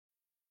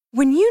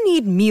When you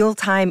need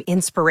mealtime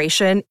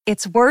inspiration,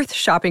 it's worth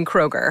shopping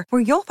Kroger,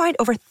 where you'll find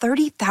over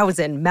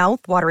 30,000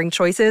 mouth-watering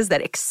choices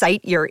that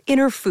excite your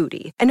inner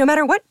foodie. And no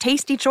matter what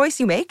tasty choice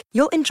you make,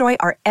 you'll enjoy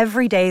our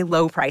everyday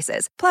low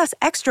prices, plus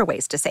extra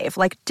ways to save,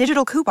 like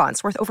digital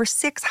coupons worth over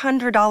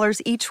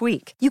 $600 each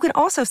week. You can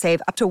also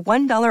save up to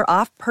 $1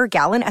 off per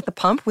gallon at the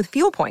pump with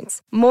fuel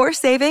points. More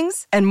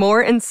savings and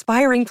more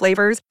inspiring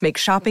flavors make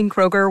shopping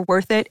Kroger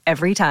worth it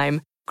every time.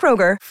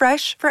 Kroger,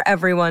 fresh for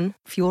everyone.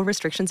 Fuel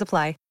restrictions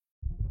apply.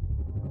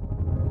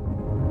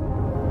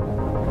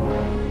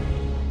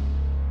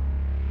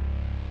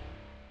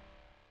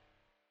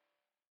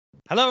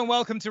 Hello and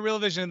welcome to Real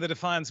Vision, the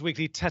Defiance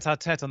Weekly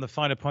tete-a-tete on the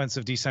finer points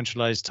of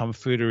decentralized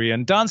tomfoolery.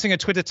 And dancing a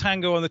Twitter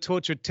tango on the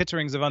tortured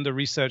titterings of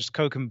under-researched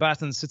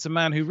co-combatants sits a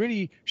man who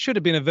really should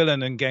have been a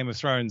villain in Game of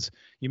Thrones.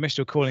 You missed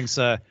your calling,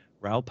 sir.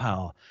 Raoul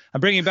Pal.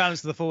 And bringing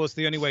balance to the force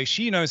the only way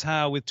she knows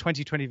how, with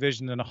 2020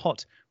 vision and a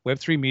hot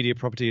Web3 media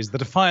property, is the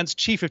Defiance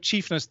chief of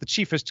chiefness, the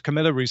chiefest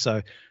Camilla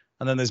Russo.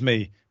 And then there's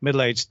me,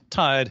 middle-aged,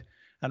 tired,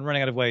 and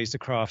running out of ways to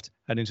craft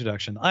an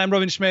introduction. I am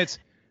Robin Schmidt.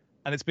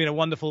 And it's been a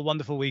wonderful,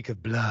 wonderful week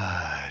of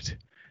blood.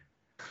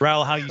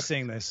 Raoul, how are you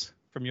seeing this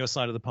from your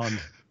side of the pond?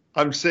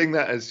 I'm seeing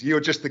that as you're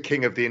just the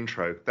king of the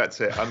intro. That's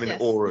it. I'm in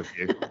awe of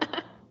you.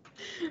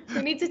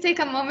 We need to take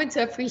a moment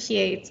to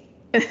appreciate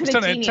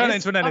turn it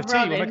into an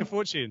NFT. We'll make a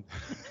fortune.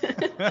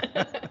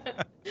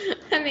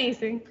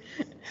 Amazing.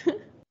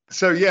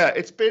 So yeah,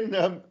 it's been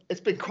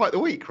quite the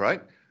week,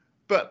 right?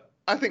 But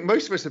I think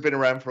most of us have been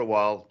around for a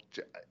while.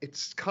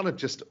 It's kind of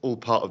just all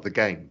part of the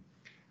game.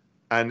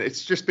 And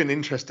it's just been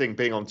interesting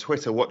being on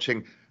Twitter,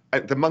 watching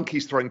the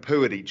monkeys throwing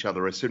poo at each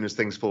other as soon as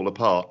things fall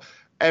apart.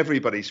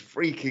 Everybody's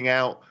freaking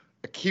out,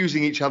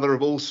 accusing each other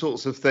of all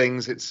sorts of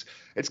things. It's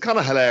kind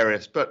of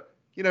hilarious. But,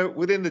 you know,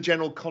 within the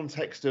general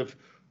context of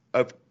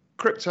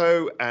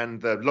crypto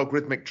and the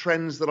logarithmic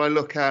trends that I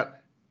look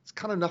at, it's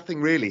kind of nothing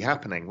really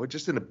happening. We're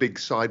just in a big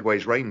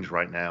sideways range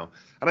right now.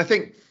 And I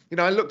think, you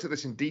know, I looked at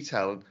this in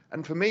detail.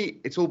 And for me,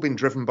 it's all been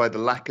driven by the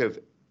lack of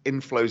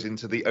inflows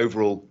into the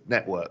overall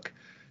network.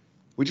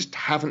 We just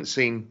haven't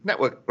seen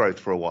network growth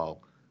for a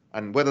while.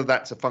 And whether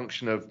that's a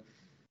function of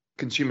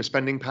consumer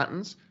spending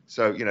patterns.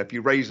 So, you know, if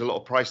you raise a lot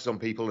of prices on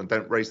people and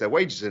don't raise their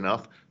wages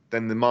enough,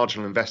 then the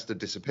marginal investor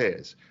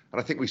disappears. And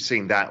I think we've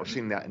seen that. We've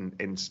seen that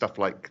in stuff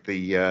like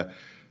the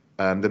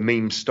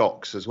meme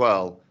stocks as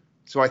well.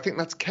 So I think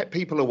that's kept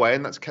people away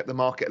and that's kept the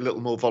market a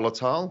little more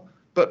volatile.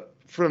 But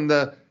from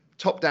the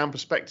top-down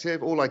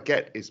perspective, all I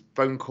get is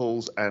phone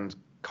calls and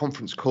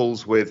conference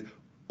calls with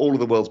all of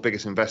the world's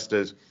biggest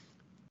investors.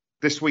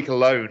 This week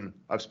alone,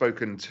 I've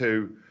spoken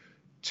to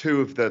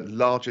two of the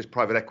largest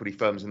private equity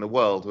firms in the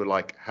world who are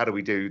like, how do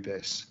we do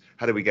this?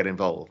 How do we get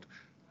involved?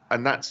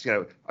 And that's, you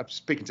know, I'm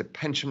speaking to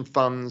pension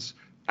funds,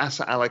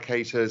 asset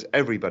allocators,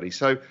 everybody.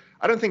 So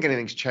I don't think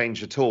anything's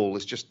changed at all.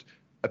 It's just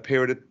a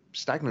period of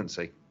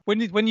stagnancy.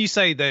 When you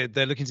say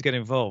they're looking to get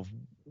involved,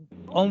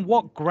 on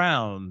what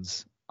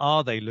grounds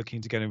are they looking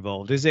to get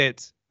involved? Is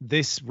it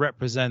this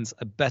represents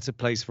a better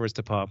place for us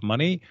to park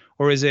money?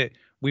 Or is it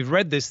we've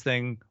read this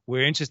thing,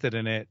 we're interested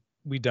in it,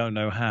 we don't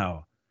know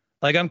how?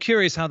 Like, I'm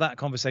curious how that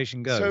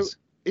conversation goes. So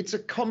it's a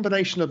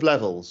combination of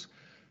levels.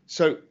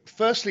 So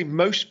firstly,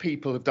 most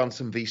people have done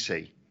some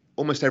VC.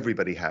 Almost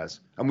everybody has.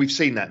 And we've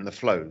seen that in the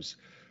flows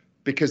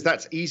because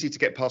that's easy to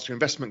get past your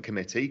investment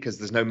committee because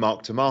there's no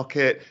mark to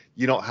market.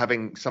 You're not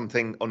having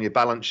something on your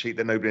balance sheet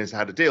that nobody knows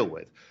how to deal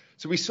with.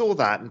 So we saw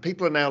that and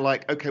people are now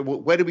like, okay,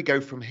 well, where do we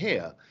go from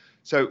here?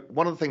 So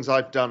one of the things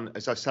I've done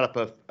is I've set up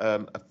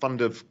a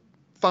fund of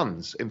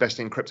funds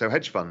investing in crypto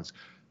hedge funds.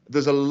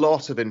 There's a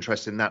lot of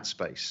interest in that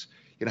space.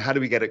 You know, how do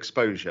we get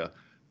exposure?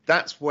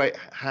 That's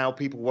how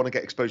people want to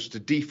get exposure to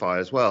DeFi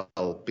as well,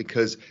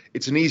 because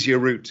it's an easier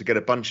route to get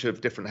a bunch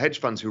of different hedge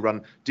funds who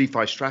run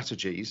DeFi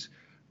strategies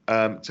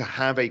to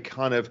have a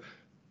kind of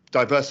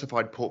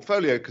diversified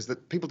portfolio because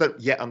people don't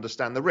yet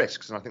understand the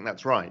risks. And I think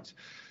that's right.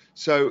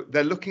 So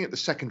they're looking at the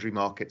secondary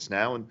markets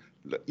now. And,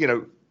 you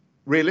know,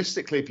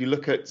 realistically, if you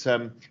look at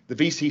the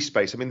VC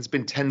space, I mean, there's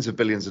been tens of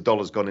billions of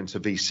dollars gone into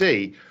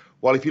VC.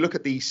 While if you look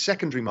at the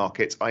secondary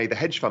markets, i.e. the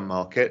hedge fund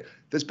market,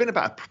 there's been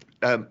about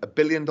 $1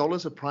 billion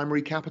of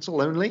primary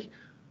capital only.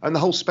 And the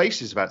whole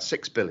space is about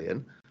 6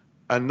 billion.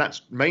 And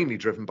that's mainly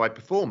driven by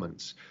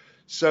performance.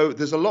 So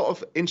there's a lot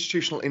of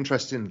institutional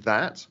interest in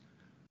that.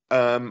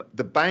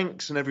 The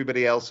banks and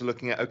everybody else are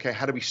looking at, okay,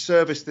 how do we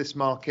service this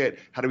market?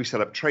 How do we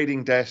set up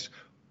trading desks?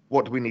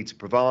 What do we need to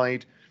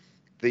provide?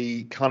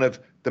 The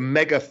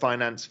mega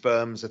finance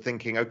firms are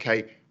thinking,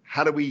 okay,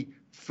 how do we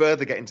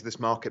further get into this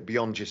market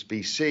beyond just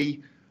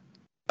VC?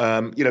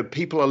 You know,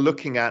 people are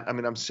looking at, I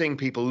mean, I'm seeing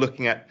people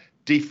looking at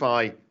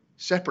DeFi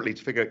separately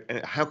to figure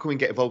out how can we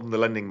get involved in the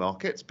lending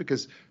markets,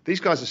 because these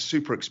guys are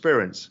super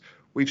experienced.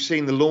 We've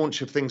seen the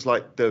launch of things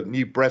like the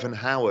new Brevan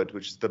Howard,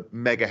 which is the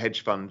mega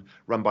hedge fund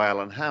run by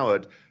Alan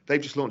Howard.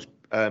 They've just launched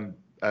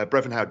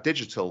Brevan Howard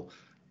Digital.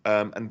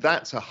 And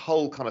that's a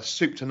whole kind of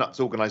soup to nuts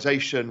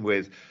organization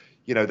with,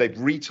 you know, they've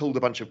retooled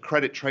a bunch of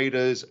credit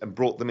traders and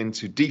brought them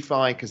into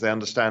DeFi because they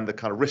understand the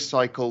kind of risk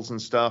cycles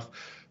and stuff.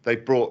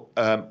 They've brought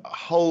a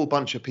whole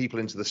bunch of people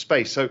into the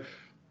space. So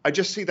I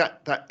just see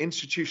that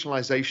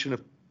institutionalization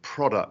of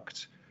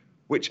product,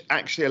 which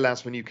actually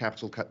allows for new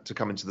capital to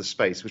come into the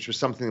space, which was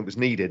something that was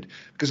needed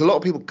because a lot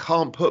of people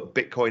can't put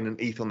Bitcoin and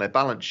ETH on their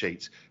balance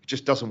sheets. It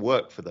just doesn't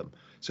work for them.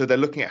 So they're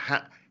looking at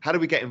how do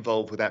we get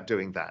involved without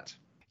doing that?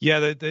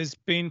 Yeah, there's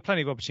been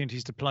plenty of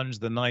opportunities to plunge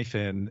the knife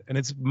in, and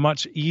it's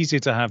much easier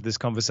to have this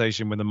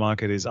conversation when the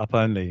market is up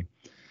only.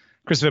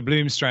 Christopher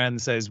Bloomstrand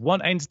says,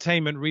 "Want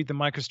entertainment? Read the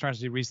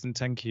MicroStrategy recent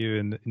 10Q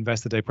and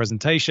Investor Day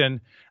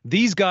presentation.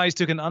 These guys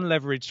took an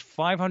unleveraged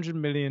 $500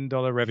 million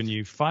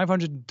revenue,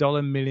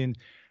 $500 million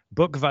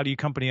book value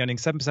company earning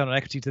 7% on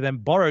equity to then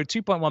borrow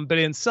 $2.1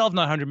 billion, sell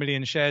 900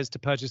 million shares to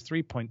purchase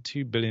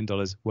 $3.2 billion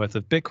worth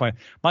of Bitcoin."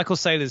 Michael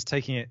Saylor's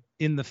taking it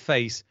in the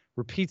face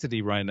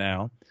repeatedly right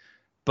now.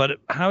 But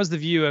how's the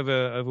view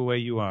over where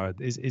you are?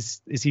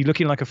 Is he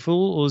looking like a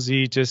fool, or is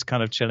he just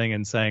kind of chilling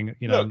and saying,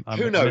 Look, I'm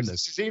who in knows?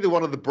 this? It's either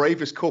one of the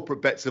bravest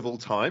corporate bets of all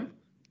time,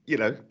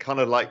 kind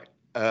of like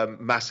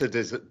Massa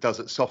does at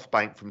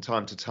SoftBank from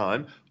time to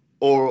time,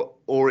 or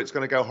it's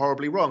going to go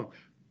horribly wrong.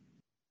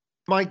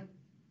 My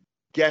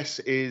guess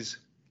is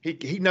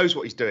he knows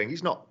what he's doing.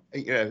 He's not,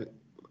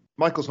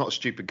 Michael's not a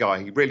stupid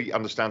guy. He really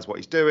understands what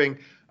he's doing.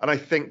 And I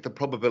think the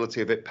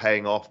probability of it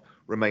paying off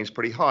remains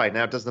pretty high.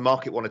 Now, does the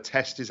market want to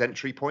test his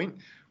entry point,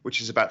 which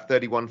is about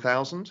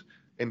 31,000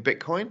 in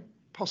Bitcoin?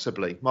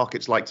 Possibly.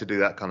 Markets like to do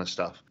that kind of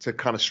stuff to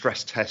kind of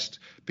stress test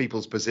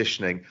people's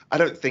positioning. I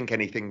don't think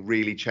anything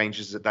really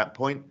changes at that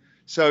point.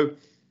 So,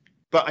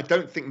 but I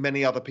don't think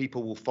many other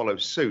people will follow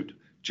suit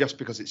just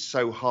because it's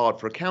so hard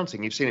for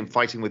accounting. You've seen him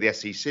fighting with the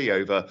SEC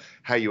over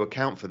how you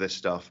account for this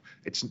stuff.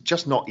 It's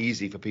just not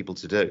easy for people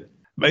to do.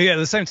 But yeah, at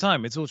the same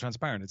time, it's all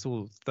transparent. It's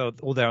all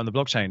there on the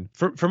blockchain.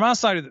 From our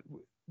side,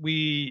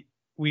 we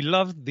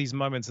love these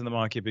moments in the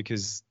market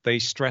because they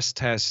stress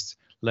test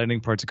lending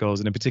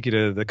protocols, and in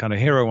particular, the kind of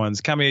hero ones.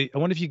 Cami, I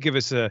wonder if you could give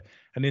us an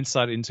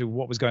insight into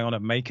what was going on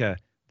at Maker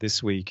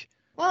this week.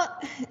 Well,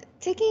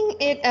 taking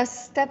it a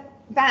step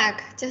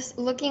back, just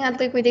looking at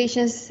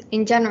liquidations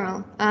in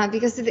general,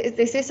 because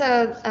this is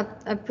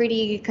a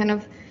pretty kind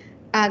of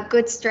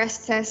good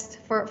stress test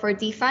for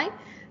DeFi.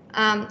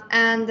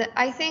 And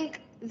I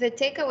think the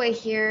takeaway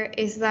here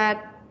is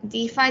that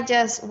DeFi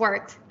just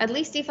worked, at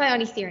least DeFi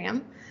on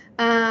Ethereum.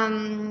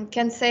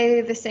 Can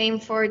say the same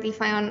for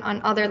DeFi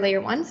on other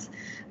layer ones.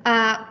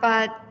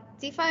 But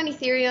DeFi on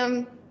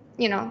Ethereum,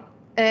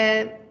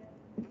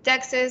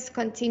 DEXs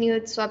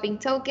continued swapping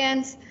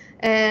tokens,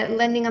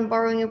 lending and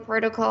borrowing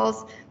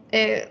protocols.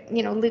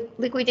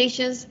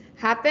 Liquidations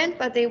happened,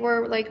 but they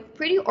were like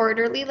pretty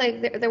orderly.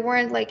 Like there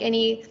weren't like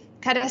any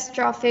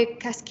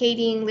catastrophic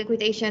cascading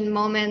liquidation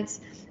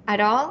moments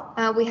at all.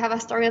 We have a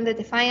story on the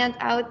Defiant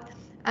out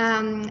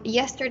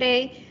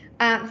yesterday.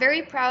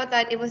 Very proud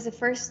that it was the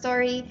first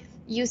story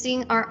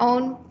using our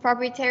own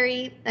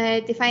proprietary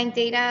Defiant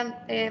data,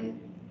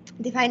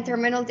 Defiant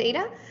terminal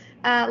data,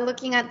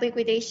 looking at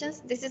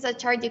liquidations. This is a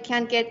chart you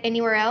can't get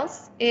anywhere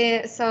else,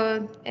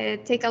 so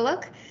take a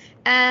look.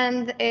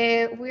 And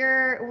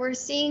we're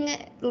seeing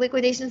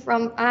liquidations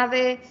from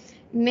Aave,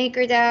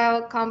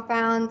 MakerDAO,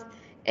 Compound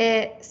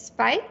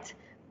spiked,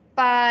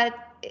 but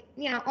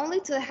only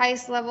to the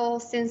highest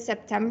level since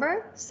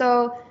September.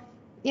 So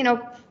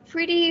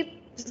pretty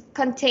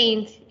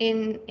contained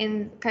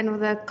in kind of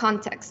the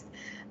context.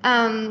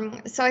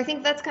 So I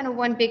think that's kind of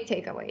one big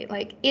takeaway.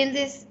 Like in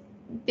this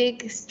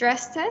big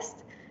stress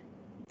test,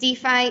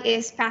 DeFi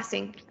is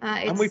passing.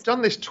 And we've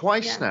done this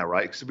twice now,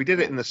 right? Because we did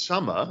it in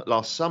the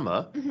last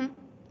summer. Mm-hmm.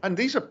 And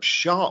these are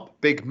sharp,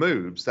 big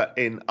moves that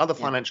in other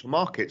financial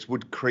markets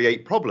would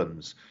create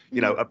problems.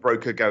 A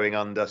broker going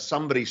under,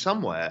 somebody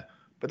somewhere.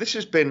 But this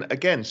has been,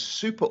 again,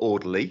 super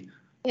orderly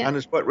and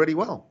has worked really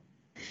well.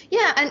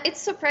 Yeah, and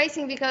it's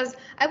surprising because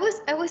I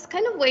was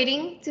kind of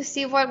waiting to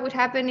see what would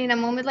happen in a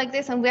moment like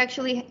this, and we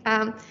actually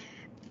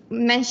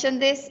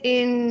mentioned this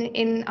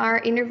in our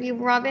interview,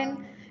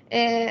 Robin.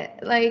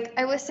 Like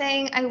I was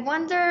saying, I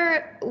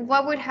wonder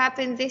what would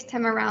happen this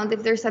time around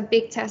if there's a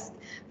big test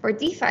for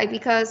DeFi,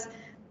 because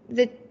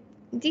the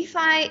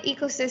DeFi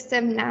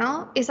ecosystem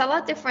now is a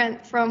lot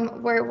different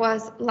from where it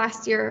was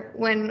last year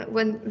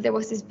when there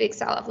was this big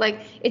sell-off.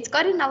 Like it's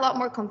gotten a lot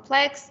more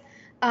complex.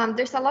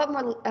 There's a lot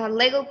more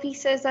Lego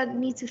pieces that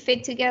need to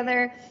fit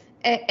together.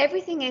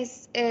 Everything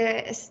is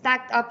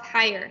stacked up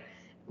higher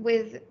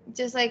with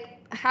just like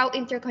how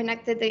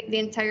interconnected the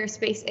entire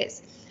space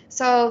is.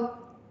 So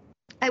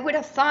I would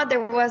have thought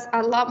there was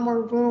a lot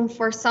more room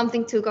for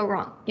something to go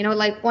wrong.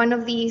 Like one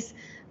of these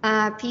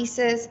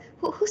pieces,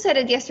 who said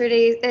it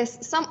yesterday?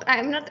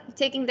 I'm not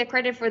taking the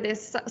credit for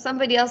this.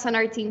 Somebody else on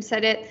our team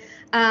said it.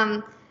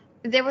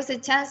 There was a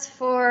chance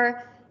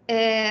for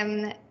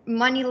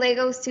money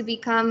Legos to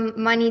become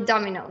money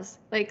dominoes.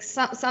 Like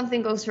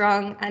something goes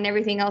wrong and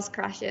everything else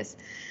crashes.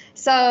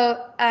 So,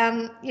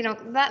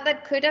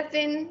 that could have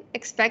been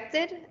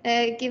expected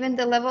given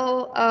the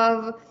level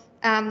of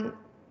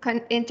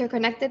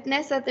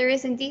interconnectedness that there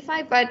is in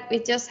DeFi, but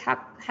it just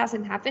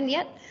hasn't happened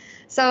yet.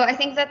 So I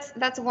think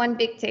that's one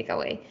big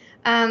takeaway.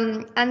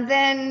 And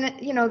then,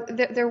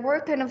 there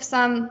were kind of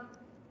some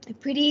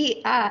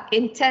pretty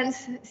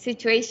intense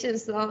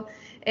situations though.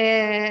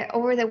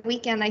 Over the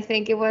weekend, I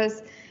think it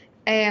was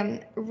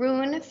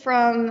Rune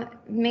from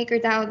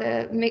MakerDAO,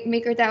 the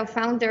MakerDAO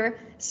founder,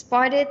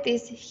 spotted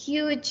this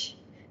huge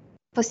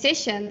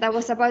position that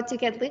was about to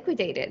get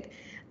liquidated.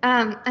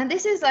 And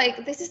this is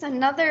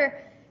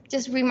another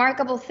just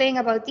remarkable thing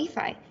about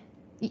DeFi.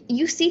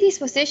 You see these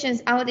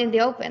positions out in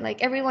the open,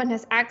 like everyone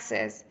has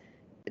access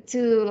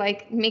to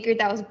like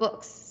MakerDAO's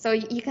books. So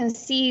you can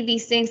see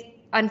these things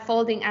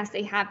unfolding as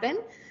they happen.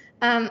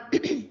 And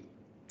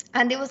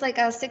it was like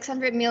a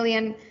 600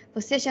 million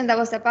position that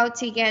was about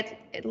to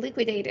get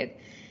liquidated.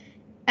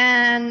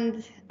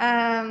 And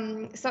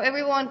so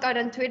everyone got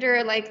on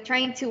Twitter, like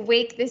trying to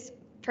wake this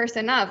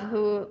person up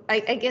who I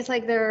guess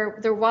like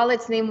their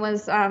wallet's name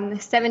was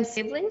Seven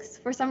Siblings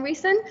for some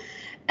reason.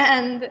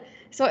 And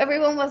so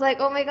everyone was like,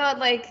 oh my God,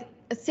 like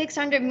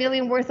 600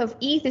 million worth of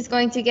ETH is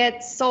going to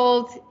get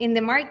sold in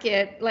the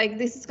market. Like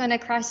this is going to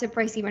crash the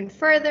price even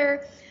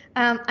further.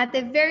 At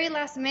the very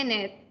last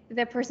minute,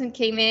 the person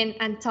came in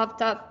and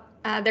topped up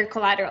their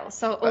collateral.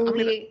 So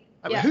only...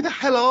 I mean, who the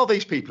hell are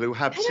these people who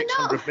have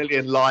 600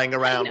 million lying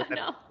around and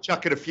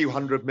chucking a few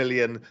hundred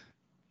million?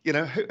 You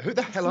know, who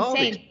the hell are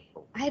these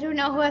people? I don't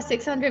know who has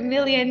 600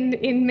 million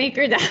in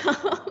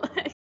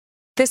MakerDAO.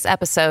 This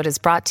episode is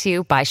brought to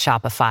you by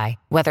Shopify.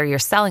 Whether you're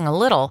selling a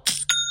little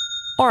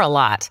or a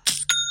lot,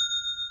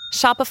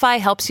 Shopify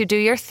helps you do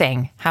your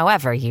thing,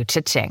 however you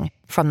cha-ching.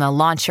 From the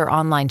launch your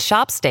online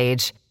shop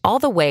stage, all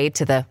the way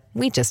to the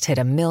we just hit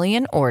 1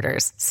 million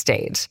orders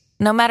stage.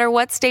 No matter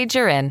what stage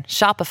you're in,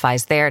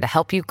 Shopify's there to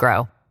help you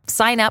grow.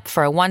 Sign up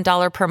for a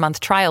 $1 per month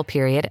trial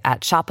period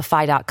at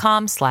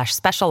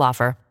shopify.com/special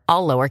offer,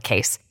 all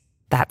lowercase.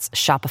 That's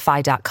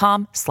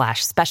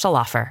shopify.com/special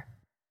offer.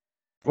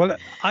 Well,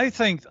 I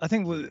think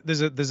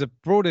there's a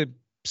broader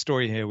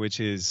story here, which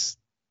is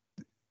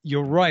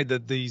you're right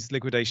that these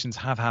liquidations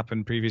have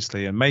happened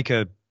previously, and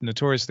Maker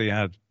notoriously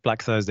had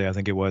Black Thursday, I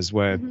think it was,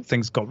 where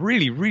things got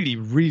really, really,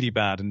 really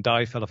bad and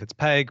DAI fell off its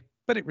peg,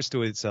 but it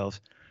restored itself.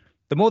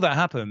 The more that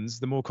happens,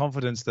 the more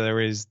confidence there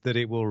is that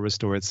it will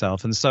restore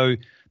itself. And so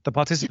the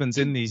participants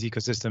in these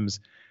ecosystems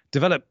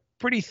develop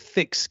pretty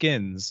thick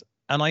skins.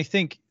 And I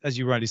think, as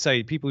you rightly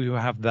say, people who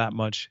have that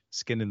much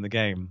skin in the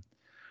game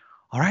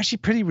are actually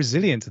pretty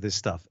resilient to this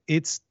stuff.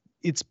 It's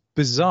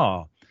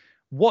bizarre.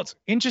 What's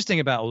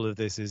interesting about all of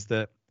this is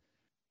that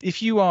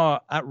if you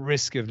are at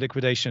risk of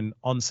liquidation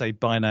on, say,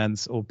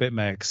 Binance or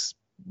BitMEX,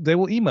 they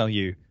will email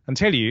you and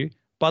tell you,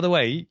 by the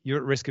way, you're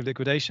at risk of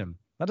liquidation.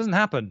 That doesn't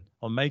happen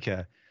on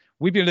Maker.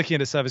 We've been looking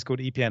at a service called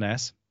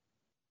EPNS,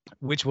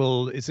 which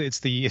it's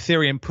the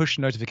Ethereum push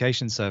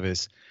notification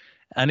service,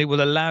 and it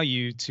will allow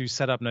you to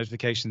set up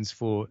notifications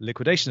for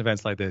liquidation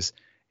events like this.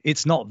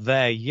 It's not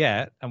there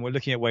yet, and we're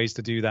looking at ways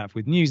to do that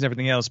with news and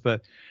everything else,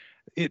 but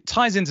it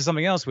ties into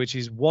something else, which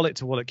is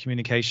wallet-to-wallet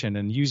communication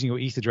and using your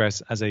ETH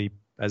address as a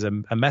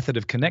method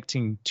of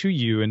connecting to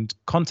you and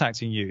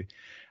contacting you.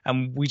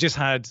 And we just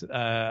had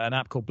an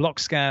app called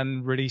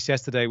BlockScan released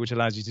yesterday, which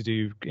allows you to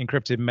do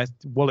encrypted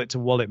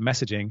wallet-to-wallet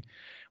messaging,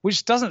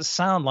 which doesn't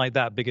sound like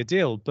that big a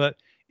deal. But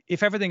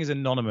if everything is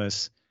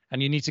anonymous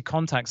and you need to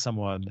contact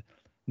someone,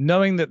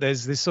 knowing that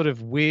there's this sort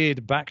of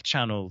weird back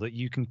channel that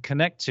you can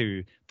connect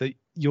to, that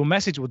your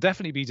message will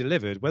definitely be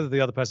delivered, whether the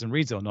other person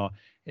reads it or not,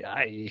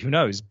 who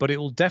knows, but it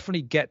will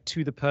definitely get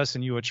to the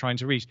person you are trying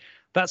to reach.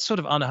 That's sort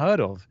of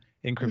unheard of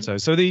in crypto.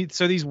 So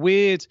these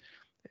weird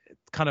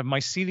kind of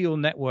mycelial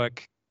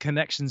network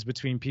connections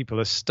between people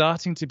are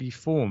starting to be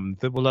formed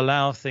that will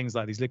allow things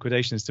like these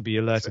liquidations to be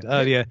alerted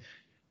earlier.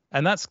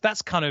 And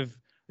that's kind of,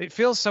 it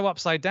feels so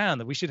upside down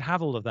that we should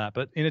have all of that.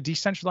 But in a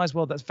decentralized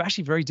world, that's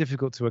actually very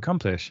difficult to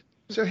accomplish.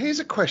 So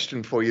here's a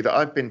question for you that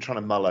I've been trying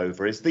to mull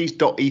over is these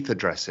 .eth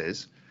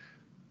addresses,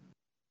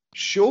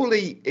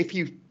 surely if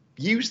you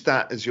use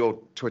that as your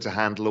Twitter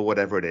handle or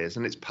whatever it is,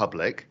 and it's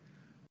public,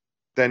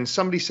 then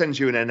somebody sends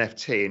you an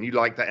NFT and you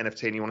like that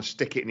NFT and you want to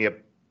stick it in your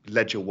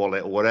Ledger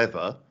wallet or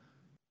whatever,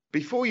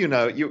 before you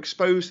know it, you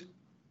expose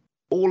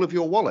all of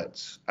your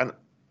wallets and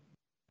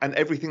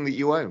everything that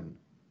you own.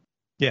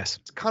 Yes.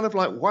 It's kind of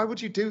like, why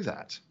would you do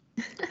that?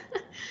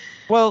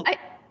 Well,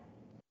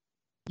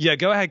 yeah,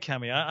 go ahead,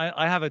 Cami.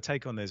 I have a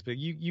take on this, but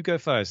you go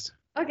first.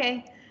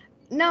 Okay.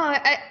 No,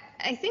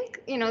 I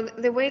think,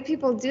 the way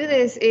people do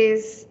this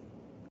is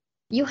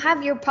you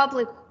have your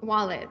public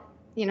wallet,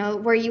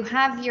 where you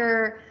have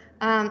your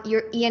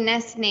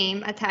ENS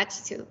name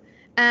attached to,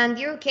 and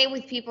you're okay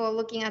with people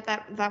looking at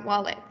that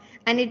wallet.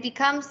 And it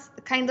becomes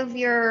kind of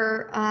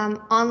your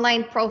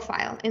online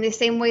profile in the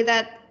same way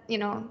that,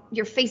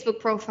 your Facebook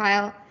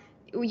profile,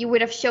 you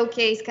would have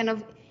showcased kind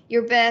of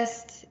your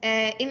best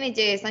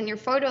images and your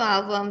photo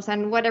albums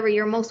and whatever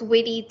your most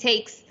witty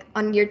takes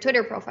on your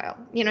Twitter profile.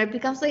 It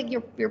becomes like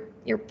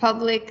your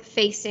public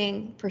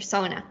facing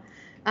persona.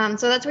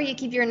 So that's where you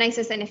keep your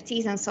nicest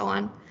NFTs and so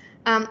on.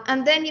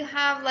 And then you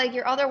have like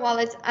your other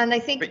wallets. And I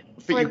think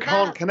but you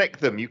can't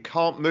connect them. You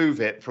can't move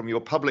it from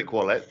your public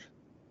wallet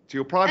to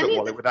your private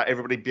wallet without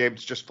everybody being able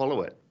to just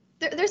follow it.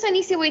 There's an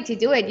easy way to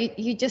do it.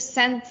 You just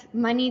send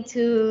money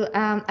to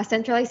a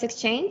centralized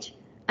exchange,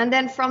 and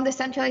then from the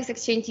centralized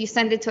exchange, you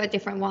send it to a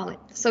different wallet.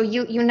 So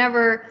you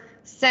never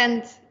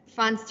send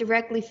funds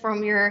directly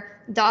from your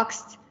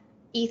doxed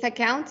ETH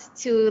account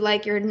to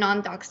like your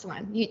non-doxed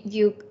one.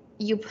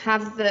 You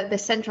have the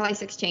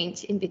centralized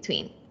exchange in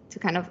between to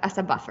kind of as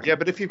a buffer. Yeah,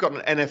 but if you've got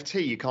an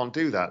NFT, you can't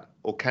do that,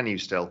 or can you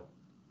still?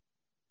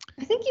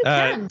 I think you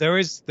can. There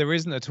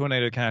isn't a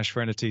Tornado Cash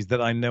for NFTs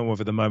that I know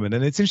of at the moment,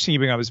 and it's interesting you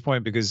bring up this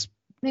point because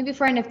maybe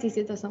for NFTs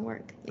it doesn't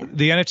work. Yeah.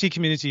 The NFT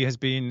community has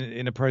been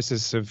in a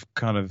process of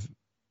kind of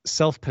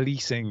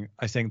self-policing,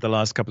 I think, the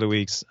last couple of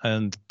weeks,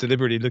 and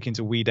deliberately looking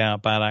to weed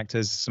out bad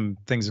actors. Some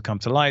things have come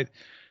to light.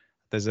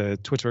 There's a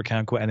Twitter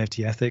account called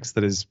NFT Ethics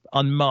that has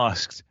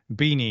unmasked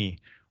Beanie,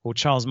 or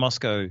Charles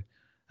Moscow,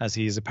 as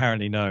he is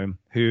apparently known,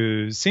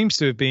 who seems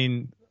to have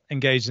been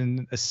engaged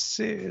in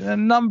a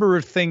number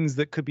of things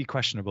that could be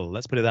questionable.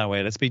 Let's put it that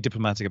way. Let's be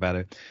diplomatic about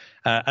it.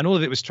 And all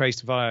of it was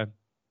traced via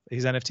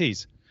his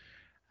NFTs.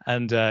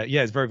 And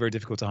yeah, it's very, very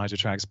difficult to hide your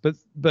tracks. But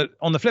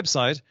on the flip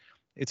side,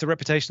 it's a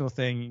reputational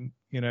thing.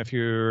 You know, if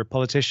you're a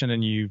politician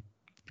and you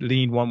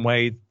lean one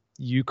way,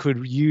 you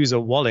could use a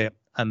wallet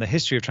and the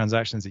history of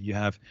transactions that you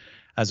have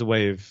as a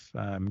way of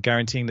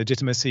guaranteeing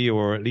legitimacy,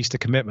 or at least a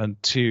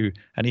commitment to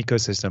an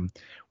ecosystem,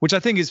 which I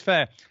think is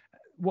fair.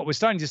 What we're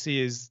starting to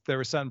see is there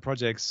are certain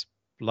projects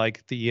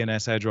like the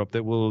ENS airdrop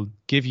that will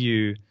give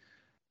you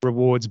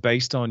rewards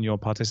based on your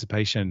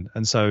participation.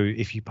 And so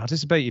if you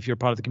participate, if you're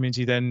part of the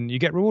community, then you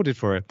get rewarded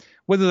for it.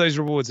 Whether those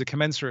rewards are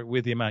commensurate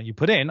with the amount you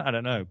put in, I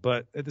don't know.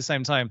 But at the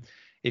same time,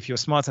 if you're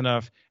smart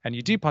enough and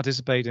you do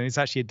participate, and it's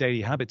actually a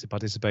daily habit to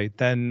participate,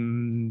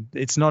 then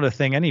it's not a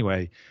thing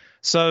anyway.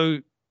 So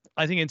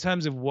I think in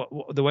terms of what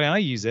the way I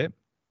use it,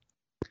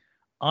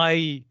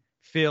 I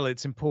feel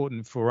it's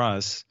important for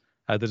us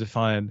at the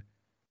Defiant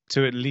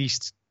to at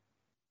least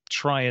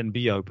try and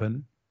be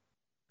open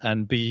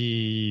and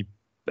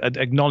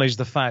acknowledge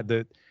the fact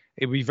that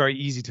it would be very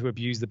easy to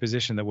abuse the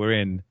position that we're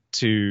in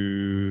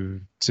to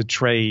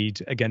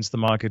trade against the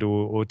market,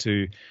 or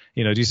to,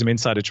 you know, do some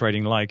insider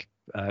trading like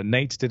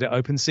Nate did at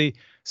OpenSea.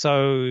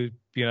 So,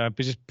 you know,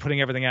 just putting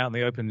everything out in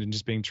the open and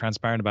just being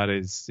transparent about it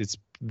it's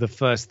the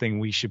first thing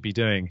we should be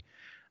doing.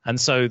 And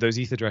so those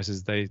ETH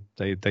addresses, they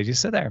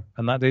just sit there,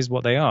 and that is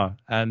what they are.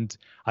 And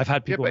I've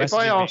had people. Yeah, but if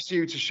I asked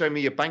you to show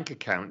me your bank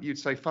account, you'd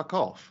say fuck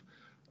off.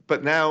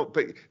 But I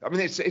mean,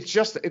 it's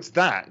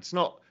that. It's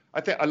not.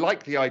 I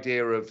like the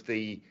idea of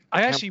the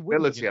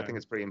accountability. I think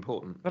it's pretty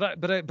important.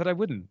 But I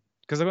wouldn't,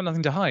 because I've got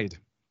nothing to hide.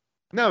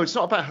 No, it's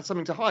not about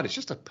something to hide. It's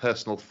just a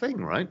personal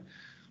thing, right?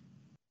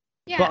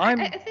 Yeah, but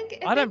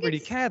I don't really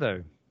care,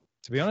 though,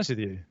 to be honest with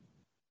you.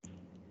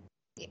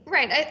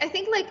 Right. I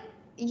think like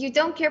you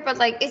don't care, but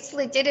like it's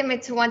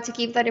legitimate to want to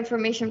keep that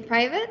information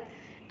private.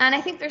 And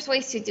I think there's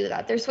ways to do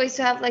that. There's ways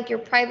to have like your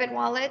private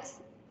wallets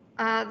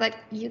that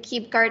you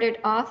keep guarded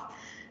off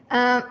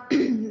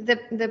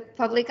the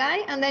public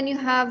eye, and then you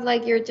have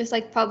like your just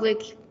like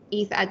public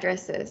ETH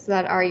addresses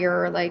that are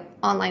your like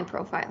online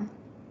profile.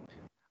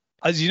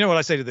 As you know, what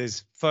I say to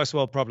these first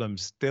world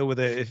problems, deal with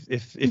it.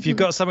 If you've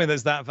got something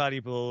that's that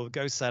valuable,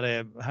 go sell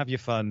it, have your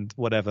fun,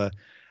 whatever,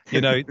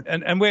 you know.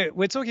 and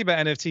we're talking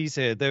about NFTs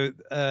here. There,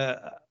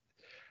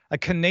 a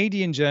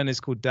Canadian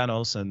journalist called Dan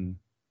Olson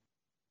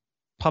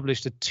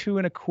published a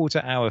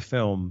 2.25-hour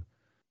film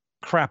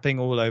crapping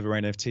all over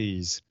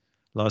NFTs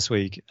last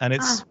week, and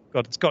it's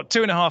got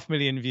 2.5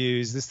 million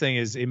views. This thing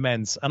is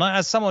immense. And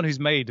as someone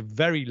who's made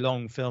very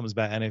long films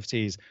about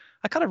NFTs,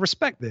 I kind of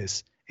respect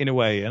this in a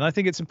way. And I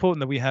think it's important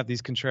that we have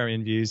these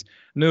contrarian views.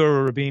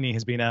 Noura Rabini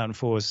has been out in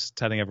force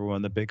telling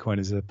everyone that Bitcoin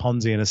is a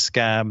Ponzi and a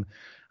scam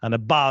and a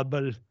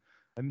bubble,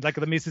 and like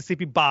the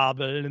Mississippi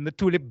bubble and the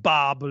tulip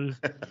bubble.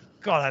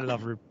 God, I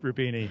love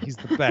Rabini. He's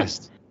the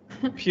best.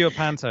 Pure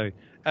panto.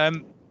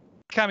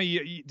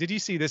 Cami, did you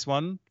see this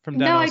one from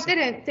Dan Olson? I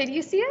didn't. Did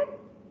you see it?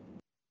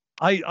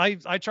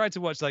 I tried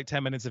to watch like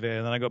 10 minutes of it,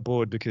 and then I got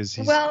bored because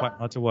he's quite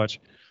hard to watch.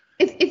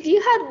 If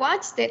you had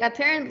watched it,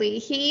 apparently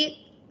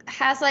he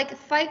has like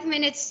 5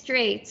 minutes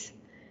straight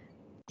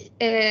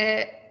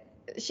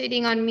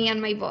shitting on me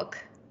and my book.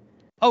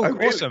 Oh,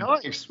 awesome.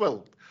 Really nice.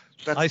 Well,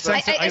 I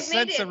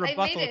sense a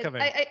rebuttal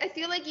coming. I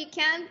feel like you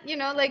can't,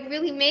 like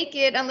really make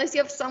it unless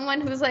you have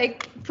someone who's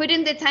like put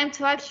in the time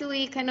to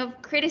actually kind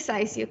of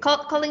criticize you,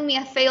 calling me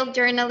a failed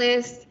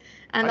journalist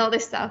and all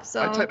this stuff.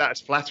 So I take that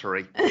as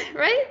flattery.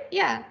 Right?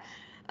 Yeah.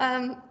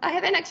 I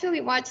haven't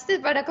actually watched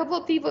it, but a couple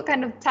of people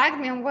kind of tagged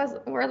me and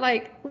were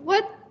like,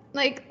 "What?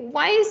 Like,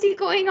 why is he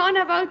going on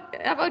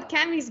about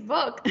Cami's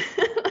book?"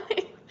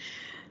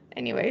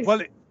 Anyways.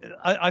 Well,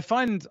 I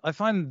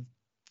find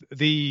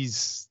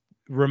these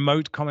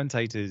remote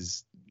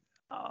commentators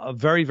are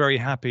very, very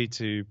happy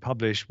to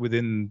publish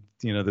within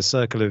the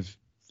circle of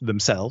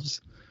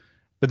themselves,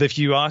 but if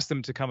you ask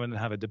them to come and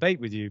have a debate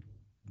with you,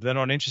 they're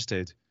not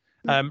interested.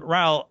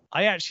 Raoul,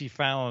 I actually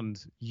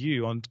found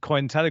you on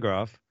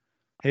Cointelegraph.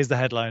 Here's the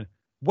headline.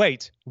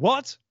 Wait,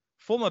 what?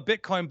 Former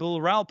Bitcoin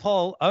bull Raoul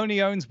Pal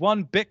only owns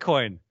one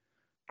Bitcoin.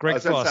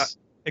 Greg Foss,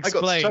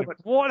 explain.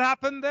 What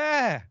happened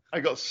there? I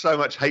got so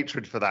much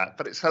hatred for that,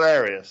 but it's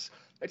hilarious.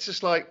 It's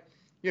just like,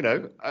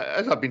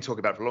 as I've been talking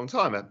about for a long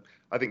time,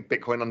 I think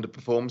Bitcoin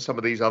underperforms some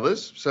of these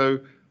others. So,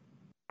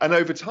 and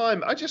over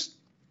time, I just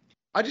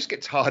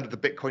get tired of the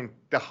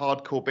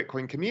hardcore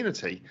Bitcoin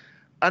community,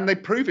 and they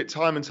prove it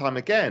time and time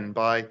again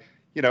by,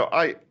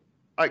 I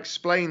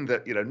explained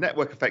that,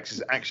 network effects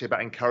is actually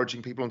about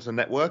encouraging people onto the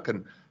network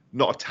and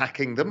not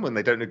attacking them when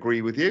they don't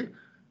agree with you.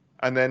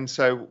 And then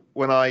so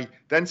when I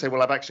then say,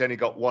 well, I've actually only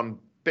got one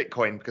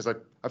Bitcoin because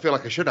I feel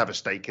like I should have a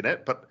stake in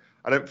it, but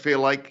I don't feel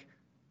like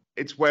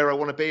it's where I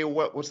want to be or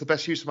what's the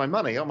best use of my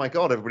money. Oh my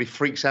God, everybody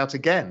freaks out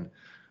again.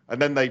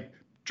 And then they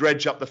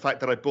dredge up the fact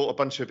that I bought a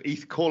bunch of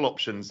ETH call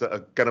options that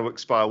are going to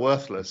expire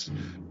worthless.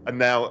 And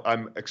now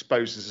I'm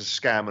exposed as a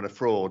scam and a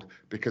fraud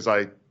because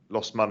I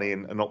lost money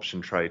in an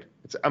option trade.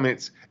 It's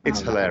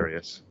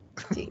hilarious.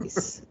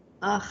 Jeez.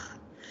 Ugh.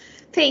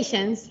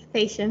 Patience.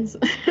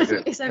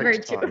 It's a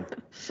virtue.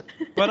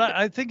 But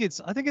I think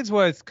it's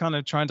worth kind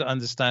of trying to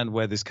understand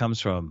where this comes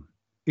from.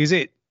 Is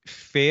it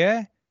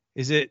fear?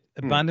 Is it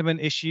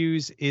abandonment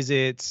issues? Is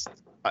it?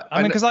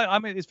 Because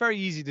it's very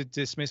easy to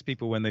dismiss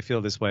people when they feel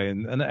this way,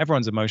 and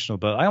everyone's emotional.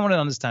 But I want to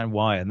understand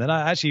why, and then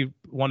I actually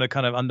want to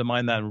kind of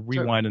undermine that and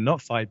rewind and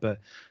not fight, but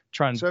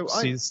try and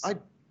see.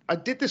 I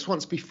did this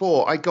once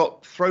before. I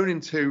got thrown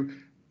into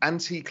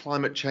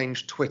anti-climate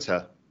change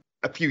Twitter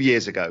a few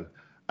years ago.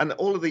 And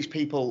all of these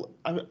people,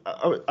 I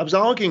was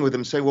arguing with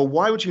them, saying, well,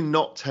 why would you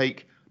not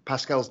take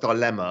Pascal's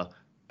dilemma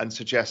and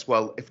suggest,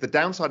 well, if the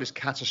downside is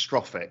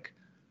catastrophic,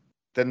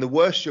 then the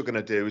worst you're going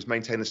to do is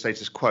maintain the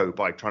status quo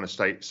by trying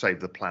to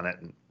save the planet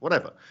and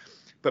whatever.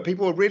 But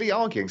people were really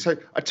arguing. So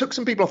I took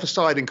some people off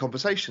aside in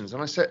conversations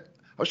and I said,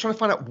 I was trying to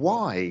find out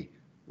why.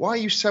 Why are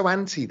you so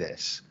anti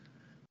this?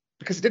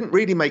 Because it didn't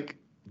really make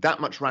that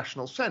much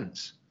rational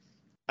sense.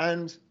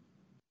 And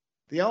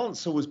the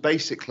answer was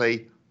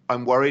basically,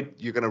 I'm worried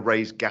you're going to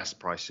raise gas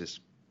prices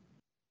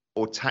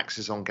or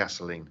taxes on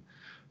gasoline.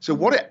 So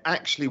what it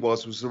actually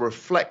was a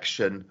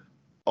reflection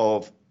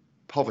of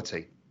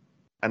poverty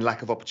and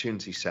lack of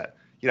opportunity set.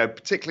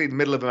 Particularly the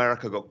middle of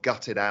America got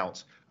gutted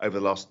out over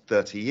the last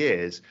 30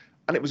 years,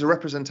 and it was a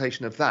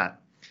representation of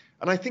that.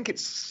 And I think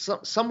it's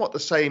somewhat the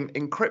same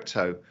in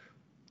crypto.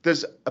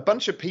 There's a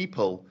bunch of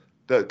people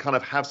that kind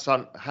of have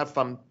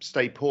fun,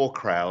 stay poor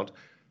crowd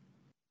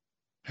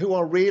who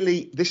are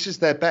really, this is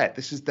their bet,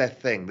 this is their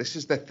thing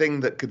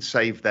that could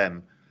save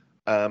them,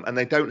 and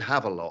they don't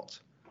have a lot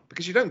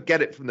because you don't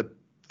get it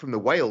from the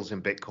whales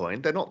in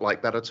Bitcoin. They're not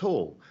like that at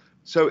all.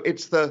 So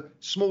it's the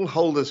small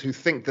holders who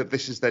think that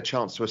this is their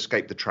chance to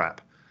escape the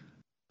trap,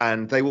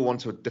 and they will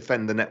want to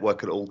defend the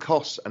network at all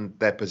costs and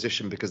their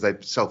position because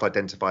they've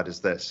self-identified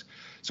as this.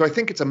 So I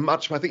think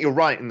I think you're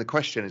right in the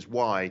question is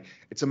why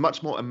it's a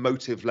much more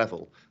emotive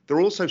level. There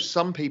are also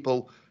some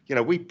people,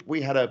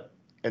 we had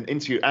an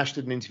interview, Ash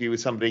did an interview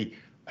with somebody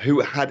who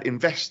had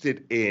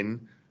invested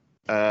in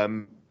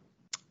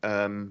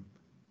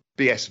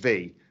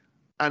BSV.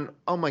 And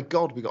oh my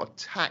God, we got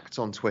attacked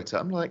on Twitter.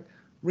 I'm like,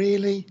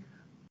 really?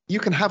 You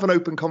can have an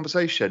open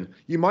conversation.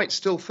 You might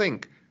still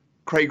think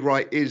Craig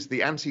Wright is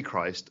the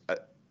Antichrist.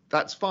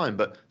 That's fine.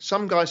 But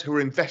some guys who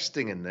are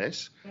investing in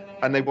this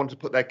and they want to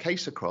put their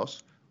case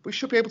across, we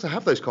should be able to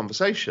have those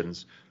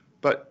conversations.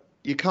 But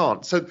you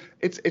can't. So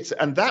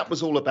and that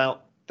was all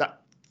about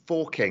that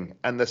forking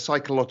and the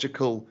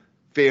psychological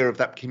fear of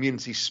that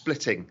community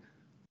splitting,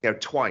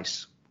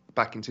 twice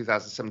back in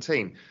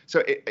 2017.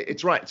 So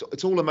it's right.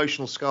 It's all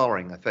emotional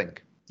scarring, I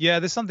think. Yeah,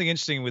 there's something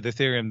interesting with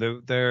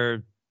Ethereum.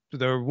 They're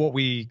what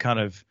we kind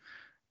of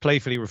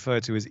playfully refer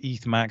to as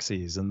ETH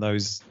maxis,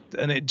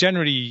 and it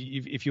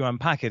generally, if you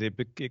unpack it,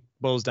 it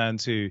boils down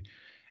to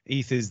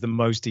ETH is the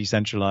most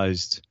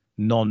decentralized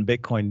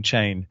non-Bitcoin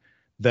chain.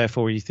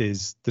 Therefore, ETH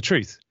is the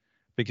truth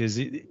because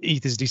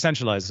ETH is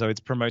decentralized. So it's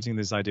promoting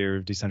this idea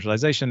of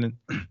decentralization.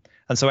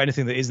 And so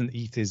anything that isn't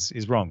ETH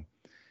is wrong.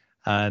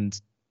 And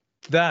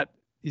that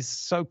is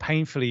so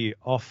painfully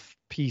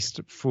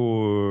off-piste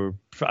for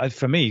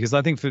me, because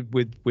I think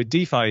with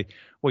DeFi,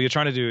 what you're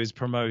trying to do is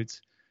promote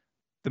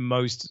the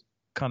most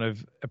kind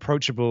of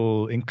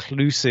approachable,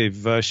 inclusive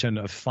version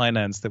of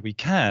finance that we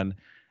can.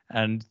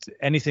 And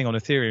anything on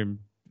Ethereum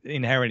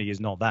inherently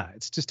is not that.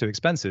 It's just too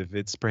expensive.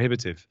 It's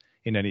prohibitive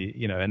in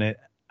any,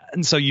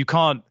 and so you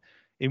can't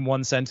in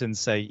one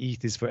sentence say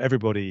ETH is for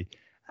everybody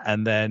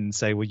and then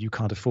say, well, you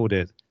can't afford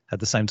it at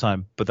the same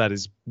time. But that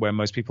is where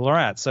most people are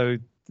at. So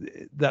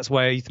that's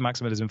where ETH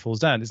maximalism falls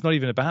down. It's not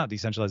even about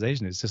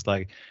decentralization. It's just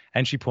like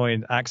entry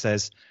point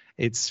access.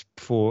 It's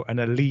for an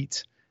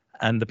elite,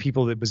 and the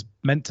people that was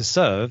meant to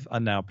serve are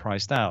now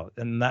priced out.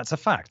 And that's a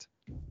fact.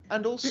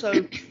 And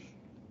also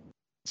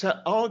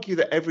to argue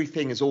that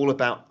everything is all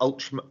about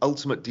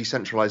ultimate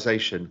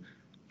decentralization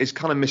is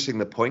kind of missing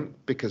the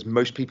point, because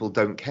most people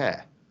don't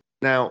care.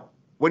 Now,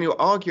 when you're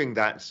arguing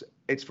that,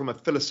 it's from a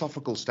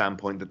philosophical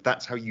standpoint that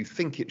that's how you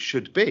think it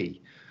should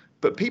be.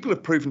 But people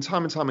have proven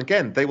time and time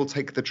again, they will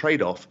take the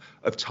trade-off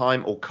of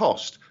time or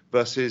cost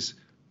versus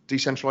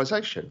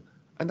decentralization.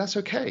 And that's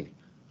okay,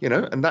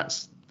 and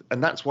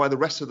that's why the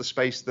rest of the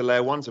space, the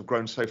layer ones, have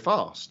grown so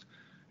fast.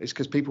 It's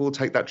because people will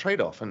take that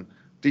trade-off. And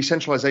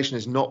decentralization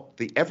is not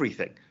the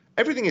everything.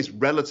 Everything is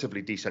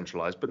relatively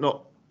decentralized, but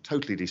not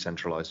totally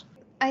decentralized.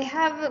 I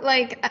have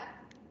like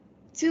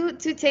two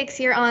takes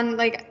here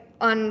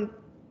on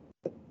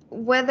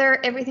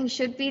whether everything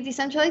should be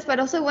decentralized, but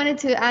also wanted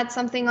to add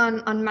something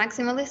on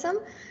maximalism.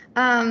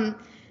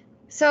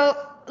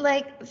 So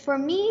like for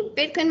me,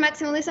 Bitcoin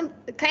maximalism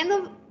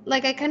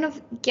I kind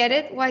of get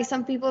it why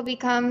some people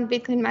become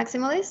Bitcoin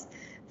maximalists,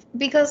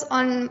 because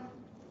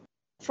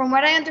from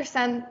what I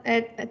understand,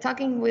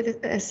 talking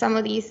with some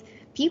of these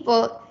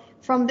people,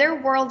 from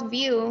their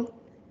worldview,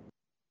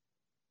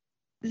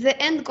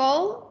 the end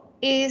goal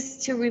is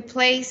to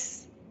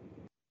replace,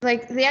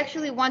 like they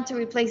actually want to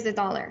replace the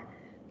dollar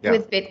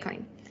with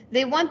Bitcoin.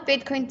 They want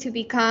Bitcoin to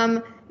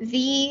become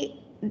the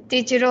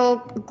digital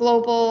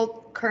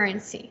global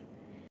currency.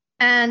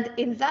 And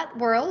in that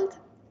world,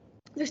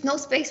 there's no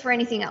space for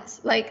anything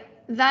else. Like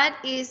that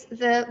is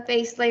the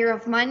base layer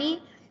of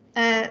money.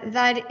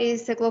 That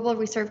is the global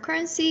reserve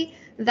currency.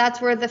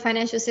 That's where the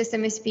financial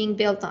system is being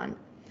built on.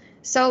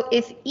 So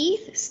if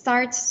ETH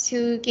starts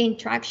to gain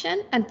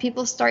traction and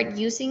people start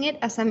using it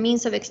as a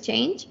means of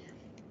exchange,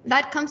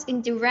 that comes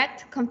in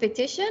direct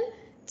competition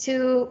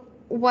to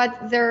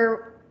what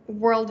their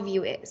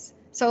worldview is.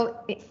 So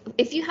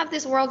if you have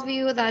this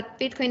worldview that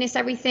Bitcoin is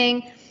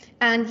everything,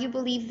 and you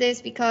believe this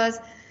because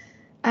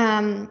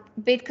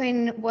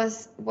Bitcoin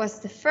was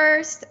the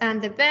first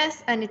and the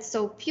best, and it's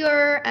so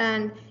pure,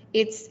 and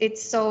it's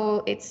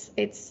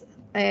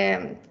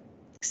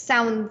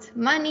sound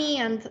money,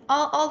 and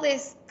all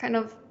this kind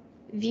of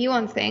view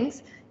on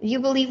things, you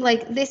believe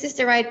like this is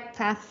the right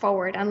path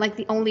forward and like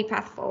the only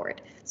path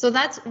forward. So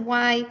that's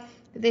why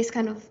this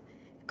kind of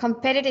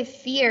competitive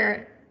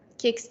fear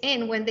kicks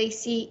in when they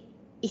see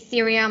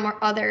Ethereum or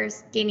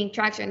others gaining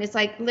traction. It's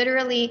like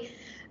literally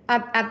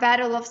a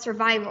battle of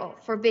survival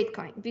for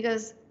Bitcoin,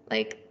 because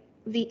like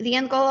the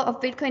end goal of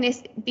Bitcoin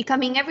is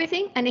becoming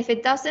everything, and if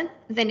it doesn't,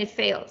 then it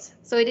fails.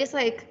 So it is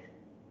like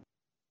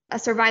a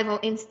survival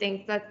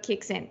instinct that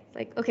kicks in.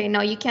 Like, okay,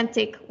 no, you can't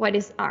take what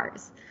is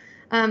ours.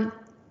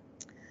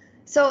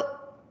 So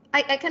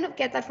I kind of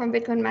get that from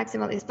Bitcoin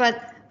maximalists,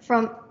 but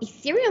from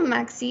Ethereum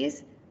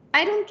maxis,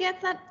 I don't get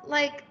that.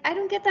 Like, I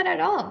don't get that at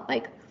all.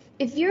 Like,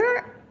 if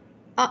you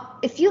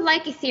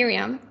like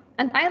Ethereum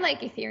and I like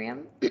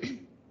Ethereum,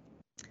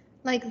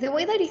 like the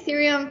way that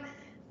Ethereum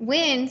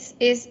wins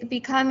is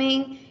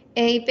becoming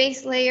a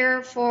base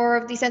layer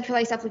for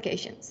decentralized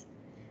applications.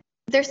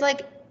 There's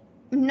like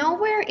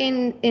nowhere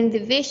in the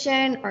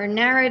vision or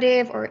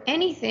narrative or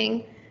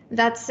anything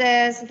that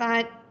says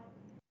that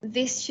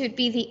this should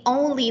be the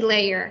only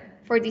layer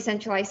for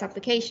decentralized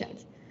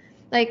applications.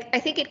 Like,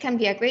 I think it can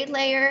be a great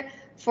layer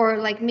for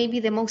like maybe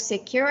the most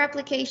secure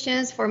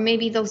applications, for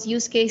maybe those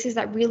use cases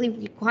that really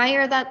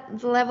require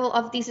that level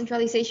of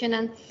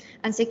decentralization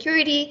and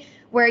security,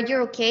 where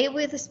you're okay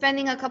with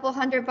spending a couple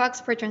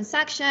 $100 per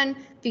transaction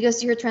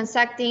because you're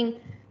transacting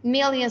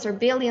millions or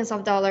billions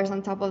of dollars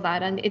on top of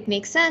that, and it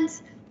makes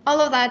sense. All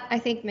of that I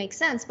think makes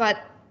sense. But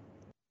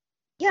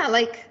yeah,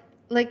 like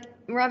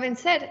Robin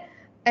said,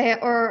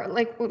 or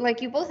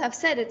like you both have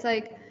said, it's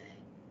like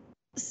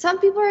some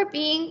people are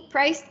being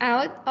priced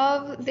out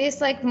of this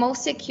like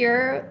most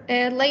secure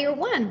layer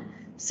one.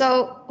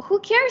 So who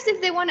cares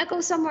if they want to go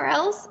somewhere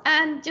else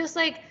and just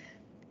like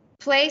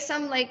play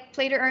some like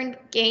play to earn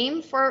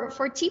game for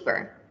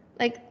cheaper?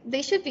 Like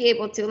they should be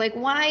able to. Like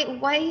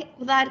why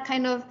that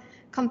kind of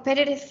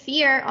competitive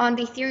fear on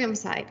the Ethereum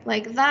side?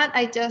 Like that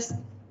I just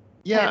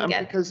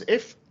because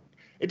if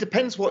it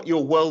depends what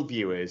your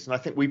worldview is, and I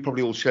think we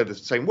probably all share the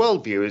same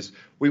worldview, is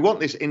we want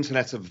this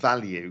internet of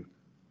value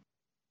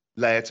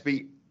layer to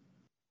be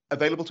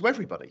available to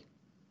everybody,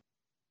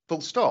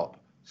 full stop.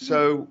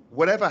 So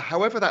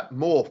however that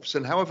morphs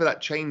and however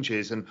that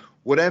changes, and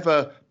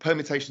whatever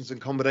permutations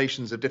and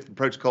combinations of different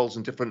protocols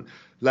and different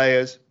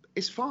layers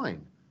is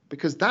fine,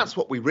 because that's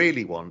what we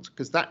really want,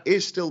 because that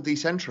is still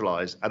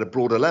decentralized at a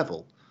broader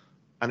level,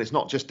 and it's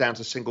not just down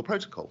to single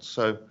protocols.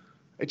 So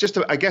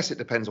I guess it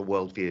depends on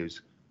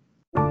worldviews.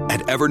 At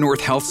Evernorth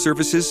Health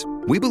Services,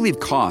 we believe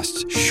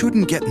costs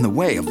shouldn't get in the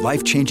way of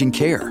life-changing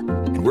care,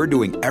 and we're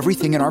doing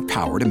everything in our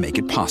power to make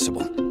it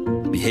possible.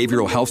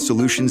 Behavioral health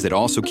solutions that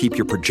also keep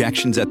your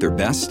projections at their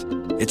best?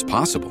 It's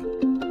possible.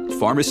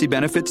 Pharmacy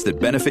benefits that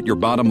benefit your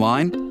bottom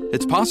line?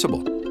 It's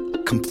possible.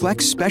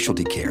 Complex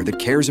specialty care that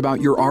cares about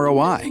your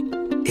ROI?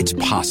 It's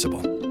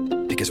possible.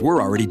 Because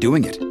we're already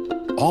doing it.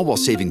 All while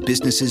saving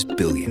businesses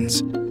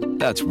billions.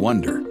 That's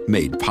Wonder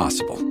made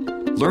possible.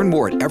 Learn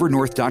more at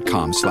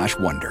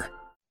evernorth.com/wonder.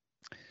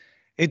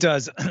 It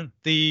does.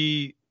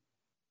 The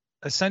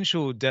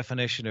essential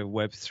definition of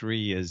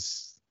Web3,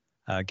 as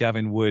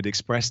Gavin Wood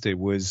expressed it,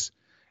 was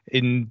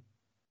in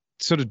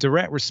sort of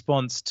direct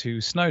response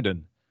to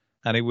Snowden.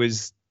 And it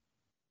was,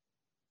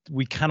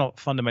 we cannot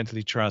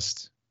fundamentally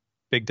trust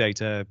big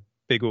data,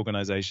 big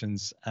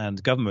organizations,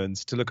 and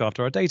governments to look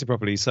after our data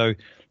properly. So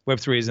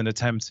Web3 is an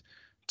attempt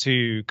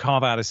to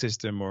carve out a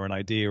system or an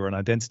idea or an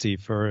identity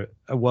for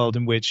a world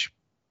in which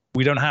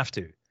we don't have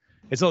to.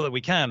 It's not that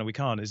we can or we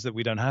can't, it's that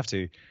we don't have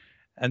to.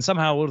 And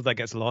somehow all of that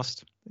gets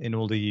lost in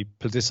all the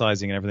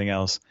politicizing and everything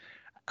else.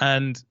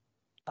 And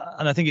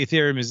I think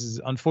Ethereum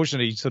is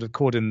unfortunately sort of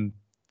caught in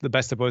the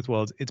best of both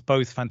worlds. It's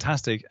both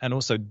fantastic and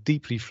also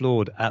deeply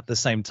flawed at the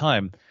same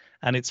time.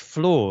 And its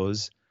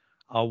flaws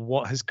are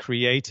what has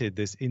created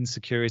this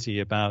insecurity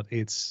about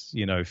its,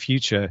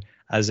 future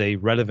as a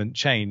relevant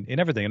chain in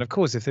everything. And of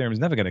course, Ethereum is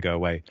never going to go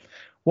away.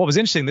 What was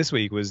interesting this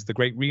week was the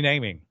great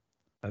renaming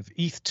of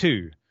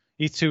ETH2.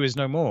 ETH2 is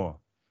no more.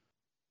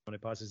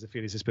 Passes the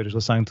Filius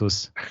Spiritus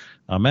Sanctus.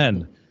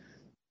 Amen.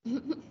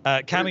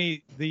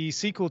 Cami, the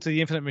sequel to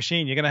the Infinite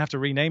Machine, you're going to have to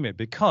rename it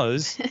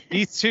because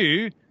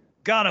ETH2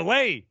 gone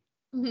away.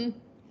 Mm-hmm.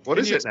 What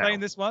Can is you it now? explain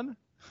this one?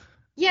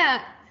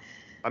 Yeah.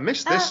 I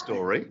missed this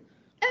story.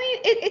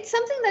 I mean, it's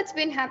something that's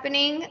been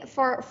happening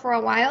for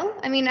a while.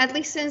 I mean, at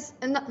least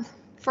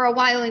for a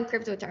while in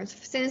crypto terms,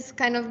 since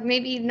kind of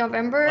maybe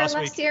November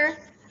last year.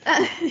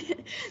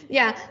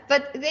 Yeah,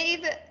 but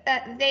they've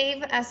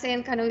as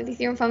in kind of the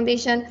Ethereum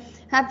Foundation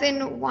have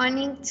been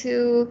wanting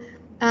to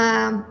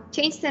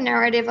change the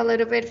narrative a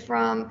little bit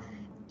from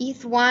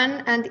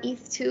ETH1 and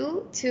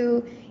ETH2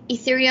 to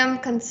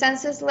Ethereum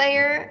consensus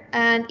layer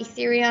and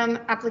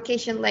Ethereum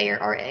application layer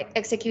or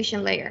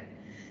execution layer.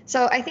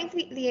 So I think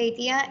the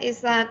idea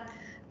is that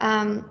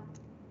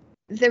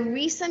the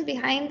reason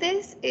behind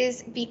this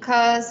is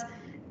because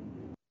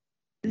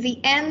the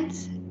end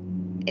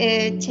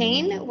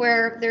chain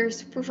where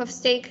there's proof of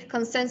stake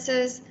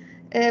consensus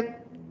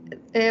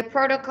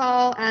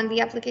protocol and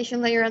the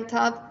application layer on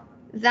top,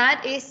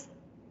 that is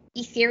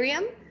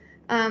Ethereum.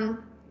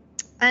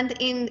 And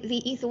in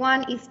the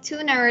ETH1,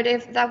 ETH2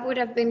 narrative, that would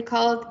have been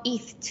called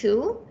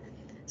ETH2.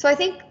 So I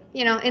think,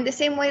 in the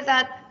same way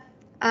that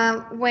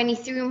when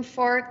Ethereum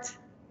forked,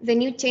 the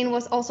new chain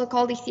was also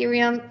called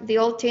Ethereum, the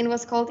old chain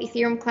was called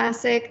Ethereum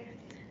Classic.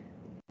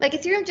 Like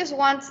Ethereum just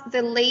wants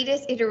the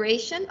latest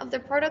iteration of the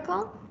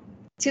protocol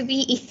to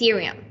be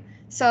Ethereum.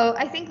 So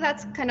I think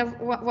that's kind of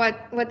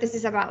what this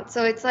is about.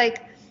 So it's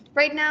like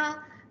right now,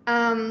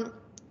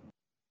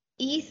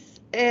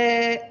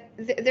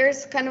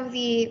 there's kind of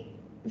the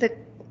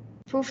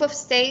proof of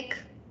stake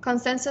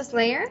consensus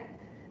layer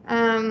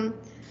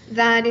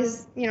that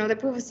is, the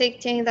proof of stake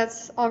chain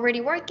that's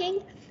already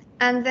working.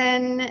 And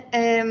then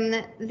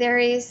there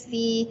is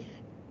the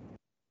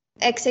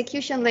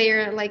execution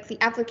layer, like the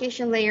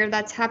application layer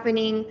that's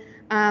happening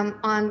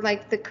on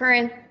like the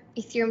current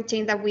Ethereum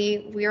chain that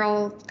we're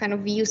all kind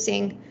of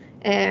using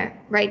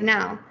right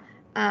now,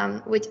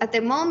 which at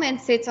the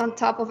moment sits on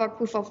top of a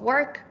proof of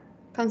work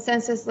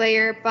consensus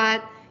layer,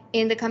 but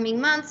in the coming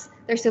months,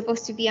 there's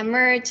supposed to be a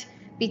merge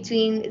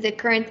between the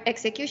current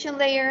execution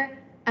layer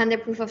and the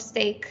proof of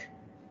stake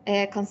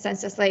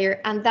consensus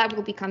layer, and that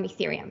will become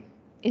Ethereum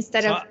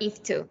instead of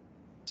ETH2.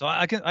 So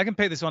I can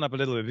pick this one up a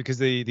little bit because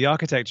the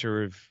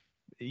architecture of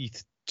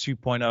ETH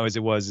 2.0 as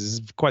it was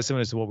is quite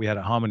similar to what we had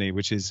at Harmony,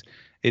 which is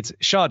it's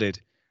sharded.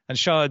 And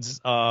shards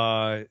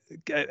are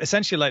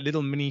essentially like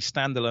little mini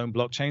standalone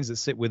blockchains that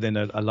sit within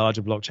a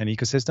larger blockchain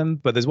ecosystem.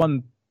 But there's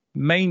one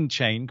main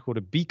chain called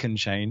a beacon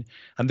chain.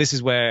 And this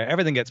is where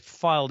everything gets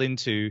filed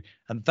into.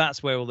 And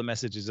that's where all the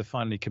messages are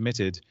finally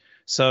committed.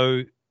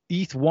 So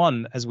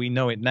ETH1, as we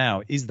know it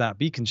now, is that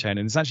beacon chain.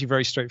 And it's actually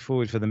very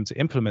straightforward for them to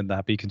implement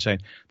that beacon chain.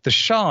 The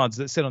shards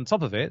that sit on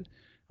top of it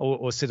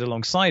or sit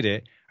alongside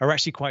it are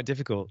actually quite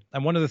difficult.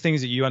 And one of the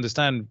things that you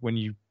understand when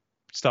you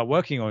start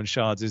working on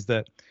shards is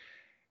that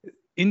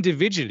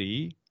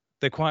individually,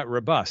 they're quite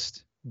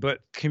robust, but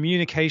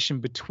communication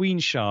between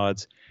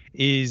shards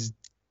is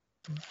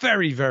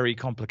very, very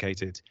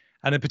complicated.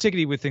 And then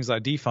particularly with things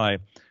like DeFi,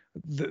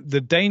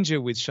 the danger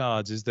with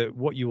shards is that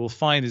what you will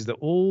find is that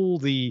all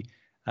the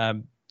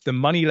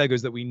money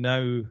Legos that we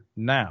know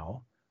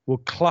now will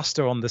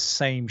cluster on the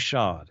same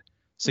shard.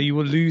 So you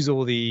will lose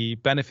all the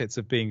benefits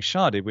of being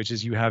sharded, which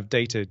is you have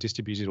data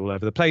distributed all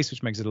over the place,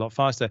 which makes it a lot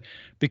faster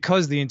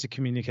because the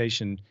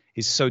intercommunication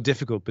is so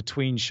difficult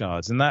between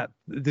shards. And that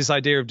this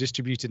idea of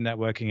distributed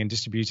networking and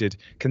distributed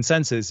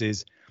consensus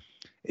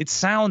it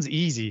sounds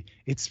easy.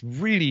 It's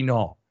really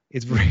not.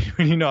 It's really,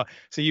 really not.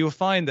 So you'll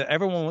find that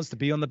everyone wants to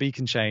be on the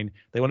beacon chain.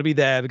 They want to be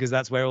there because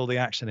that's where all the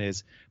action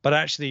is. But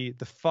actually,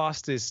 the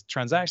fastest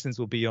transactions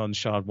will be on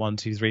shard 1,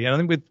 2, 3. And I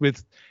think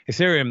with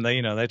Ethereum,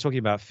 they're talking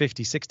about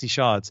 50, 60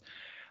 shards.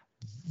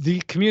 The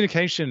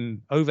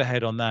communication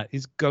overhead on that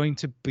is going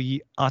to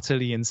be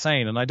utterly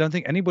insane. And I don't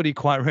think anybody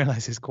quite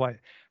realizes quite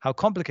how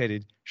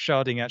complicated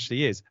sharding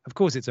actually is. Of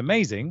course, it's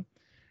amazing,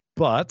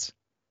 but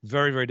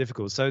very, very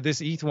difficult. So this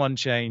ETH1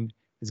 chain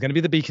is going to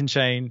be the beacon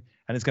chain,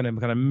 and it's going to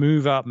kind of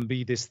move up and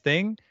be this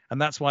thing.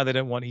 And that's why they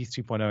don't want ETH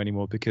 2.0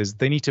 anymore, because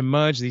they need to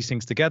merge these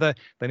things together.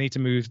 They need to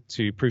move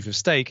to proof of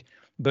stake.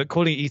 But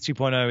calling it ETH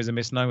 2.0 is a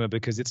misnomer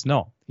because it's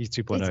not ETH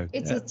 2.0.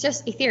 It's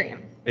just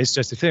Ethereum. It's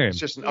just Ethereum. It's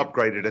just an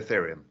upgraded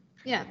Ethereum.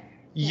 Yeah.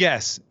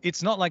 Yes,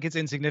 it's not like it's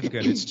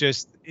insignificant. It's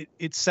just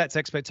it sets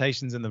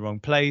expectations in the wrong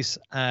place.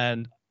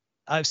 And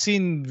I've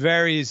seen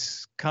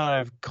various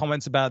kind of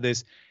comments about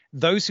this.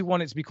 Those who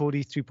want it to be called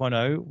ETH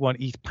 2.0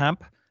 want ETH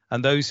PAMP.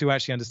 And those who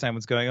actually understand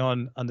what's going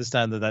on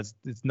understand that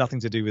it's nothing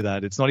to do with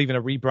that. It's not even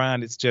a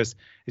rebrand. It's just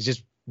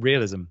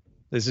realism.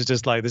 This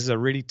is a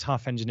really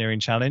tough engineering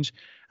challenge,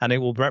 and it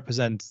will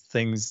represent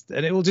things,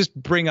 and it will just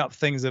bring up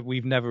things that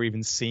we've never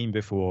even seen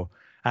before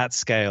at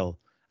scale.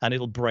 and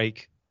it'll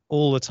break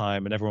all the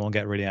time, and everyone will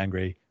get really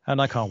angry.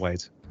 And I can't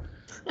wait.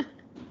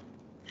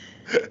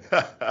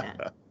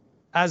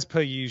 As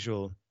per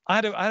usual, I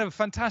had a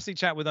fantastic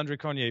chat with Andre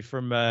Cronje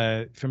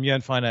from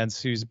Yearn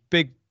Finance, who's a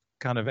big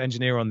kind of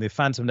engineer on the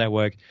Phantom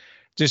network,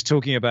 just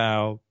talking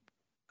about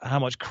how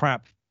much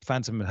crap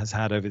Phantom has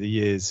had over the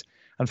years.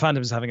 And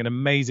Phantom's having an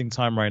amazing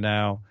time right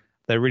now.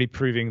 They're really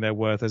proving their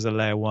worth as a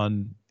layer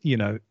one,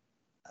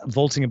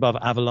 vaulting above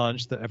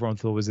Avalanche that everyone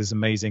thought was this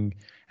amazing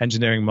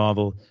engineering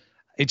marvel.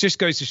 It just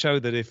goes to show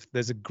that if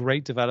there's a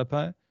great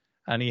developer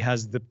and he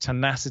has the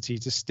tenacity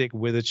to stick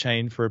with a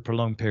chain for a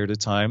prolonged period of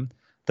time,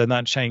 then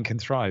that chain can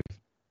thrive.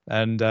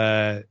 And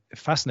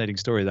fascinating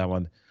story, that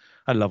one.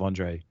 I love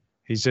Andre.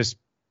 He's just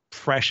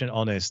fresh and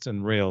honest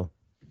and real.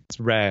 It's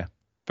rare.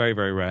 Very,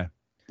 very rare.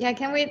 Yeah, I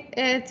can't wait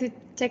to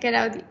check it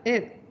out.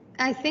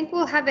 I think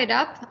we'll have it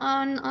up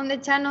on the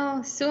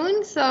channel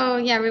soon. So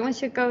yeah, everyone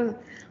should go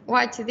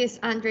watch this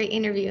Andre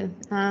interview.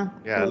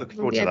 Looking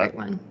forward to that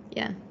one.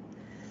 Yeah.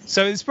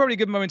 So it's probably a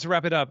good moment to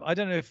wrap it up. I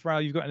don't know if,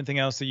 Raoul, you've got anything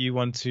else that you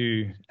want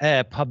to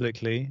air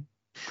publicly.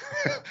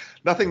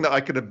 Nothing that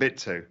I could admit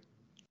to.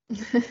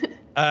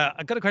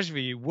 I've got a question for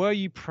you. Were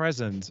you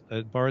present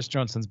at Boris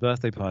Johnson's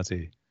birthday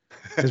party?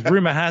 Because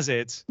rumor has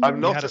it I'm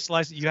not. You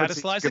had a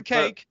slice of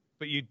cake,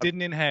 but you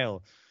didn't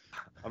inhale.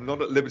 I'm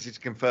not at liberty to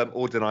confirm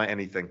or deny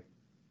anything.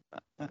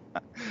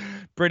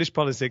 British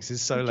politics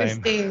is so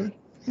lame. Interesting.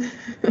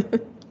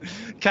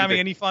 Cami,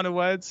 any final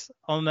words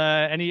on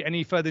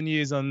any further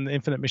news on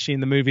Infinite Machine,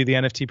 the movie, the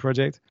NFT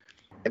project?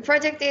 The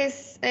project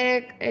is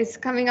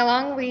coming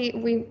along.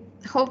 We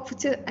hope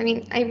to.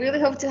 I really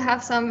hope to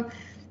have some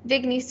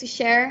big news to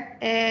share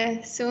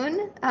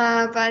soon.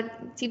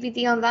 But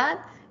TBD on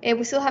that.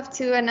 We still have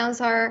to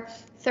announce our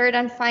third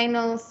and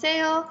final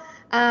sale.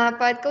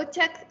 But go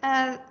check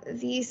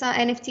these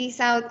NFTs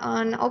out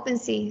on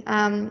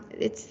OpenSea.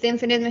 It's the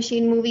Infinite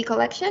Machine movie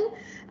collection.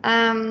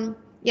 They're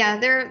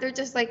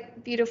just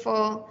like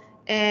beautiful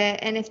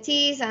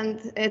NFTs, and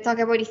talk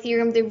about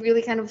Ethereum. They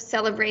really kind of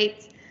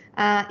celebrate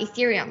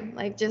Ethereum,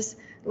 like just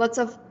lots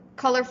of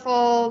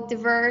colorful,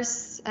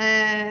 diverse,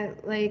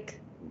 like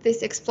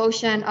this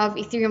explosion of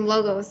Ethereum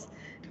logos.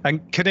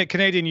 And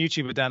Canadian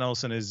YouTuber Dan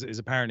Olsen is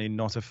apparently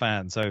not a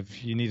fan. So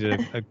if you need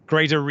a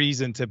greater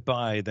reason to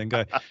buy, then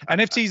go.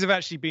 NFTs have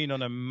actually been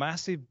on a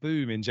massive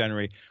boom in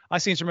January. I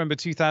seem to remember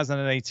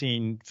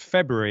 2018,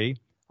 February,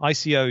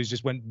 ICOs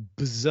just went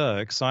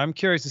berserk. So I'm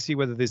curious to see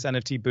whether this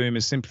NFT boom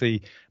is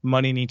simply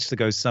money needs to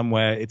go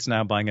somewhere. It's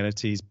now buying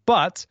NFTs.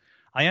 But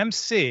I am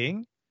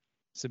seeing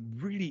some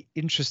really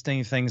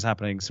interesting things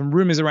happening. Some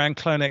rumors around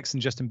CloneX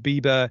and Justin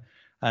Bieber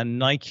and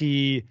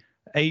Nike.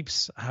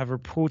 Apes have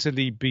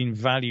reportedly been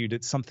valued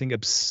at something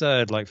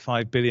absurd like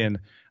 $5 billion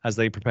as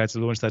they prepare to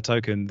launch their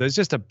token. There's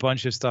just a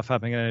bunch of stuff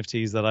happening in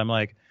NFTs that I'm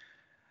like,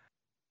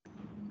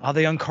 are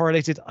they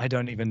uncorrelated? I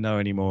don't even know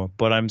anymore,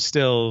 but I'm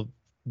still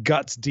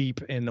guts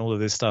deep in all of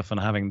this stuff and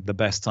having the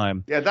best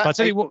time. Yeah,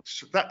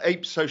 that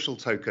ape social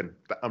token,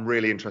 I'm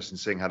really interested in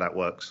seeing how that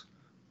works,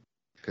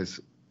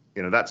 because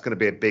that's going to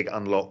be a big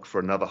unlock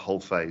for another whole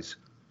phase.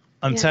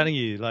 I'm telling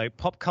you, like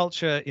pop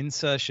culture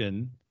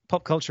insertion,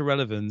 pop culture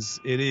relevance,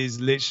 it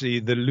is literally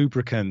the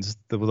lubricant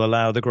that will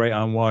allow the great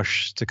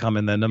unwash to come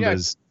in their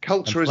numbers. Yeah,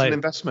 culture is an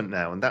investment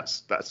now, and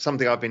that's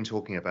something I've been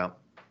talking about.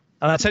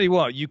 And I tell you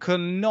what, you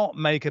cannot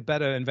make a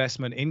better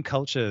investment in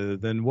culture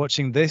than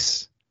watching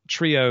this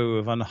trio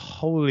of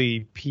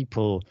unholy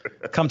people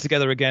come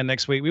together again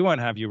next week. We won't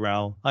have you,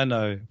 Raoul. I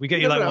know. We get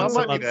you like once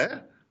a month.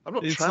 I'm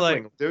not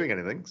traveling or doing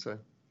anything, so.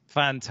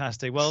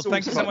 Fantastic. Well,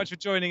 thank you so much for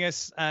joining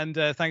us. And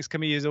thanks,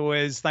 Camille, as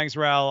always. Thanks,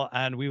 Raoul.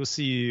 And we will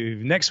see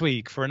you next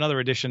week for another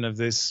edition of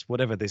this,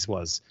 whatever this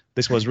was.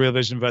 This was Real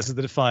Vision versus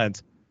the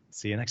Defiant.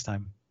 See you next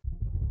time.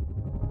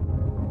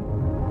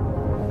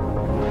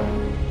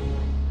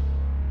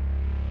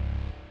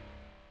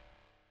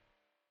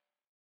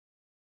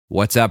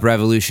 What's up,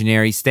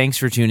 revolutionaries? Thanks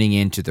for tuning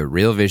in to the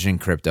Real Vision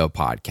Crypto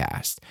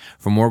Podcast.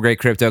 For more great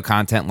crypto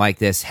content like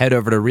this, head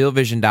over to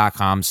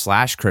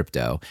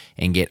realvision.com/crypto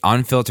and get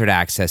unfiltered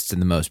access to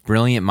the most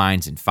brilliant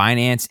minds in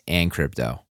finance and crypto.